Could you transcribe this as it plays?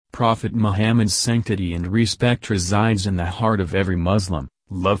Prophet Muhammad's sanctity and respect resides in the heart of every Muslim.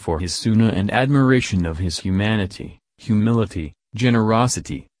 Love for his sunnah and admiration of his humanity, humility,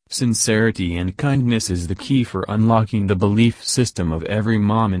 generosity, sincerity and kindness is the key for unlocking the belief system of every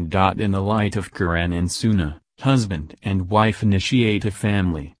mom. In the light of Quran and Sunnah, husband and wife initiate a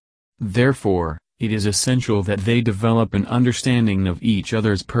family. Therefore, it is essential that they develop an understanding of each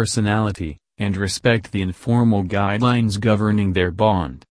other's personality, and respect the informal guidelines governing their bond.